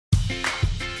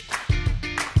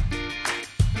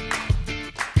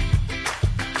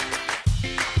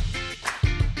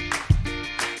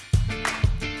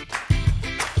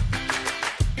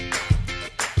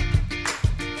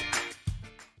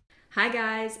Hi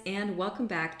guys, and welcome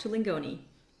back to Lingoni.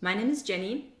 My name is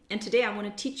Jenny, and today I want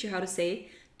to teach you how to say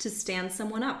to stand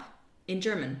someone up in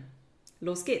German.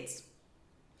 Los geht's.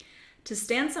 To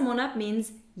stand someone up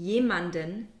means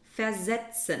jemanden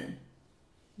versetzen.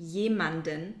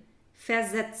 Jemanden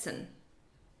versetzen.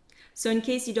 So in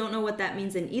case you don't know what that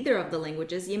means in either of the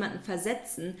languages, jemanden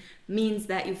versetzen means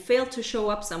that you failed to show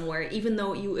up somewhere even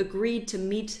though you agreed to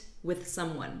meet with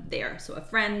someone there. So a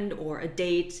friend or a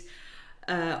date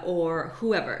or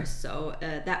whoever. So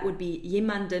that would be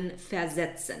jemanden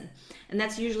versetzen. And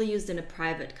that's usually used in a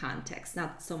private context,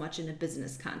 not so much in a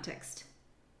business context.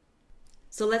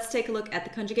 So let's take a look at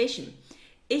the conjugation.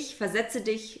 Ich versetze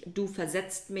dich, du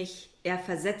versetzt mich, er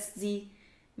versetzt sie,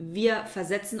 wir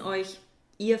versetzen euch,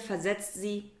 ihr versetzt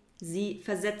sie, sie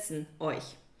versetzen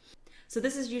euch. So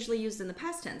this is usually used in the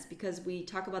past tense because we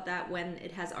talk about that when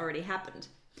it has already happened.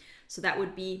 So that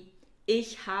would be,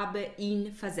 ich habe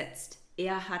ihn versetzt.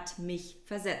 Er hat mich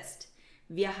versetzt.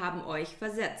 Wir haben euch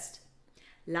versetzt.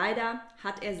 Leider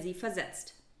hat er sie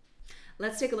versetzt.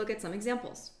 Let's take a look at some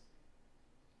examples.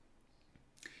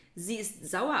 Sie ist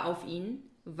sauer auf ihn,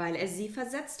 weil er sie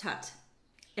versetzt hat.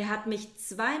 Er hat mich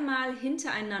zweimal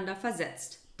hintereinander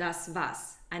versetzt. Das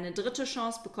war's. Eine dritte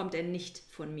Chance bekommt er nicht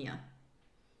von mir.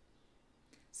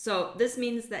 So this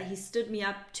means that he stood me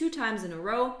up 2 times in a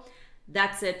row.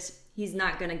 That's it. He's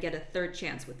not gonna get a third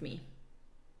chance with me.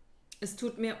 Es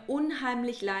tut mir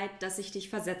unheimlich leid, dass ich dich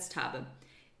versetzt habe.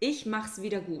 Ich mach's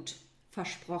wieder gut.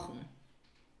 Versprochen.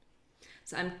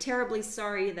 So I'm terribly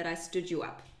sorry that I stood you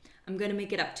up. I'm gonna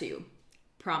make it up to you.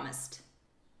 Promised.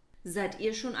 Seid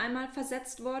ihr schon einmal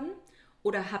versetzt worden?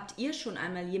 Oder habt ihr schon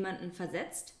einmal jemanden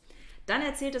versetzt? Dann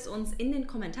erzählt es uns in den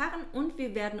Kommentaren und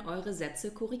wir werden eure Sätze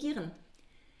korrigieren.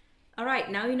 Alright,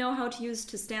 now you know how to use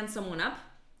to stand someone up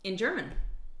in German.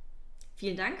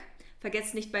 Vielen Dank.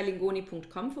 Vergesst nicht bei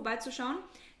lingoni.com vorbeizuschauen.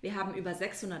 Wir haben über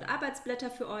 600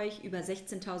 Arbeitsblätter für euch, über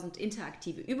 16.000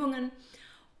 interaktive Übungen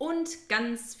und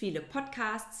ganz viele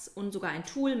Podcasts und sogar ein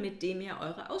Tool, mit dem ihr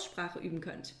eure Aussprache üben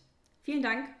könnt. Vielen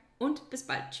Dank und bis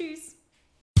bald. Tschüss!